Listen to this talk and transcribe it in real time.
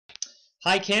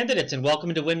Hi, candidates, and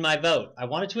welcome to Win My Vote. I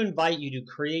wanted to invite you to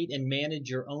create and manage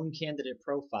your own candidate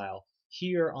profile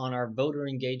here on our voter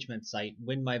engagement site,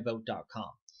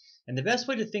 winmyvote.com. And the best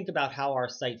way to think about how our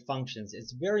site functions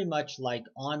is very much like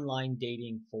online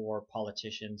dating for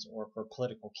politicians or for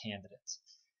political candidates.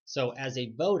 So, as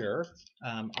a voter,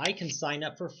 I can sign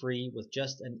up for free with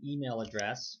just an email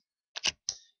address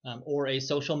or a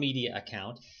social media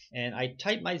account, and I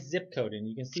type my zip code in.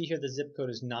 You can see here the zip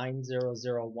code is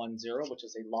 90010, which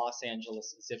is a Los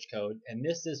Angeles zip code, and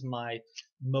this is my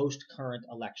most current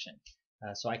election.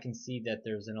 So I can see that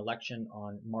there's an election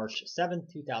on March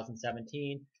 7th,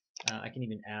 2017. I can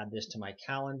even add this to my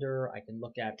calendar. I can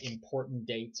look at important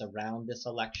dates around this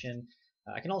election.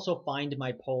 I can also find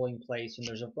my polling place, and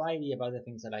there's a variety of other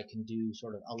things that I can do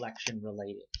sort of election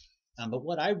related. But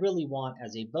what I really want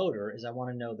as a voter is I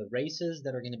want to know the races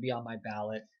that are going to be on my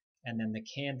ballot and then the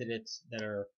candidates that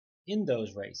are in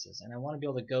those races. And I want to be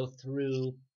able to go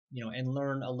through, and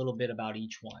learn a little bit about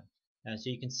each one.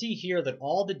 So you can see here that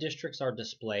all the districts are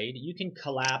displayed. You can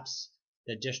collapse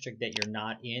the district that you're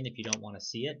not in if you don't want to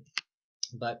see it.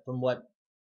 But from what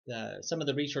some of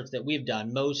the research that we've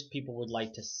done, most people would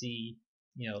like to see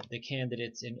the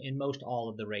candidates in most all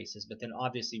of the races, but then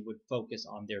obviously would focus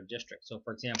on their district. So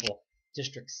for example,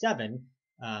 District 7,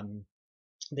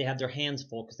 they have their hands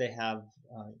full because they have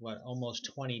almost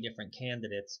 20 different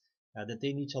candidates that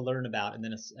they need to learn about, and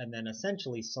then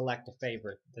essentially select a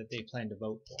favorite that they plan to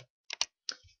vote for.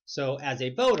 So as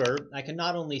a voter, I can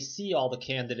not only see all the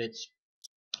candidates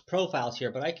profiles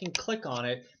here, but I can click on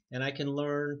it and I can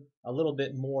learn a little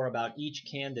bit more about each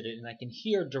candidate, and I can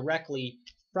hear directly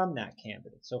from that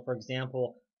candidate. So for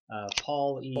example,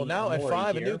 Paul Well, E. now at Amori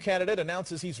 5, a new here. candidate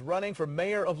announces he's running for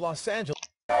mayor of Los Angeles.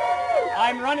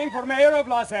 I'm running for mayor of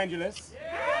Los Angeles,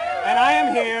 and I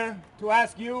am here to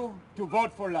ask you to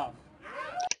vote for love.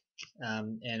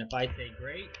 And if I say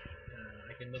great,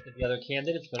 I can look at the other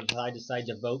candidates, but if I decide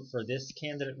to vote for this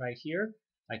candidate right here,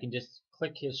 I can just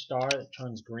click his star that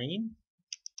turns green.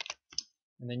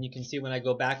 And then you can see when I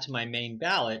go back to my main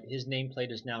ballot, his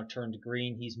nameplate is now turned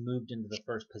green. He's moved into the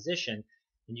first position.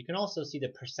 And you can also see the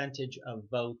percentage of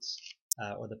votes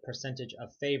or the percentage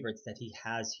of favorites that he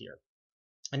has here.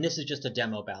 And this is just a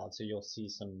demo ballot, so you'll see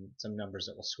some numbers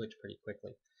that will switch pretty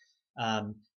quickly.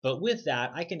 But with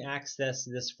that, I can access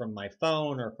this from my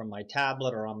phone or from my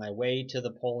tablet or on my way to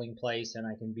the polling place, and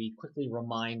I can be quickly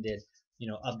reminded,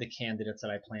 of the candidates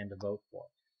that I plan to vote for.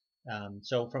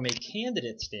 So from a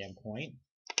candidate standpoint,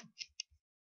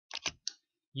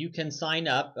 you can sign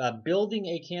up. Building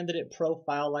a candidate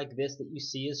profile like this that you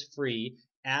see is free.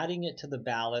 Adding it to the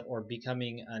ballot or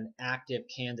becoming an active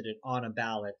candidate on a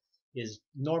ballot is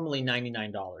normally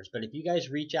 $99. But if you guys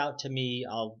reach out to me,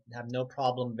 I'll have no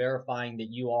problem verifying that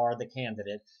you are the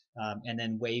candidate, and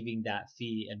then waiving that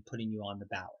fee and putting you on the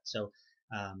ballot. So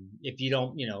if you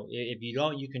don't,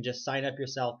 you can just sign up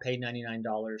yourself, pay $99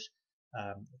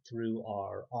 through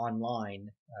our online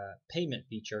payment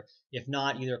feature. If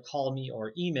not, either call me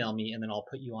or email me, and then I'll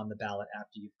put you on the ballot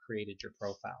after you've created your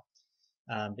profile.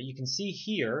 But you can see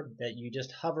here that you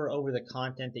just hover over the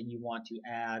content that you want to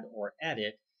add or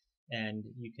edit, and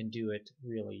you can do it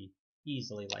really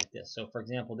easily like this. So for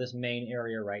example, this main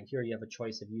area right here, you have a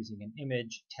choice of using an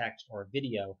image, text, or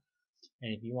video.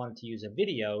 And if you wanted to use a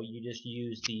video, you just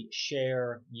use the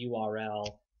share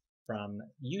URL from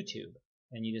YouTube,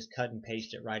 and you just cut and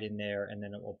paste it right in there, and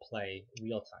then it will play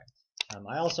real time.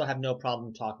 I also have no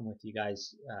problem talking with you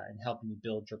guys and helping you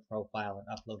build your profile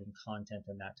and uploading content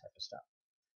and that type of stuff.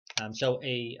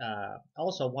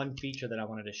 Also one feature that I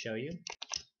wanted to show you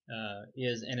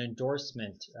is an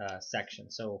endorsement section.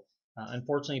 So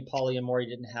unfortunately, Paul E. Amori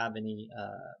didn't have any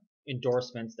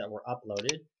endorsements that were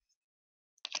uploaded.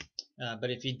 But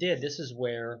if you did, this is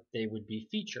where they would be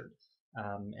featured.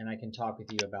 And I can talk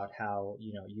with you about how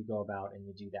you go about and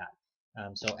you do that.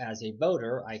 So as a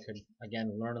voter, I could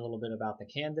again learn a little bit about the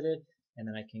candidate, and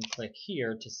then I can click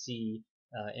here to see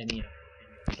any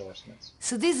endorsements.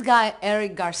 So this guy,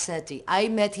 Eric Garcetti, I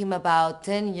met him about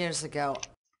 10 years ago.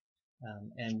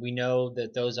 And we know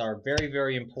that those are very,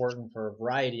 very important for a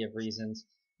variety of reasons.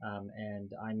 And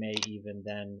I may even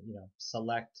then,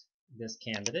 select this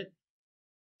candidate.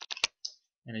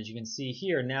 And as you can see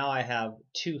here, now I have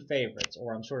two favorites,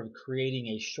 or I'm sort of creating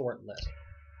a short list.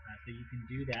 So you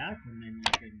can do that, and then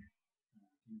you can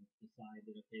decide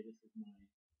that, okay, this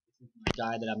is my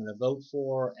guy that I'm going to vote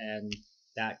for, and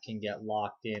that can get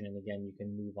locked in, and again, you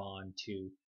can move on to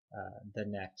the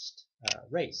next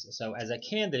race. So as a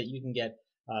candidate, you can get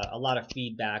a lot of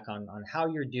feedback on how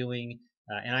you're doing,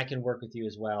 and I can work with you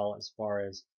as well as far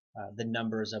as the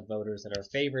numbers of voters that are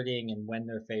favoriting and when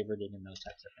they're favoriting and those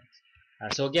types of things.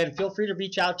 So again, feel free to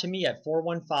reach out to me at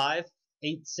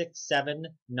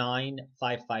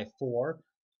 415-867-9554,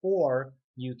 or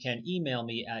you can email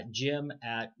me at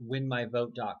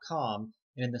jim@winmyvote.com,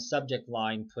 and in the subject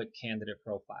line put candidate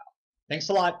profile. Thanks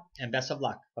a lot, and best of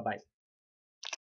luck. Bye-bye.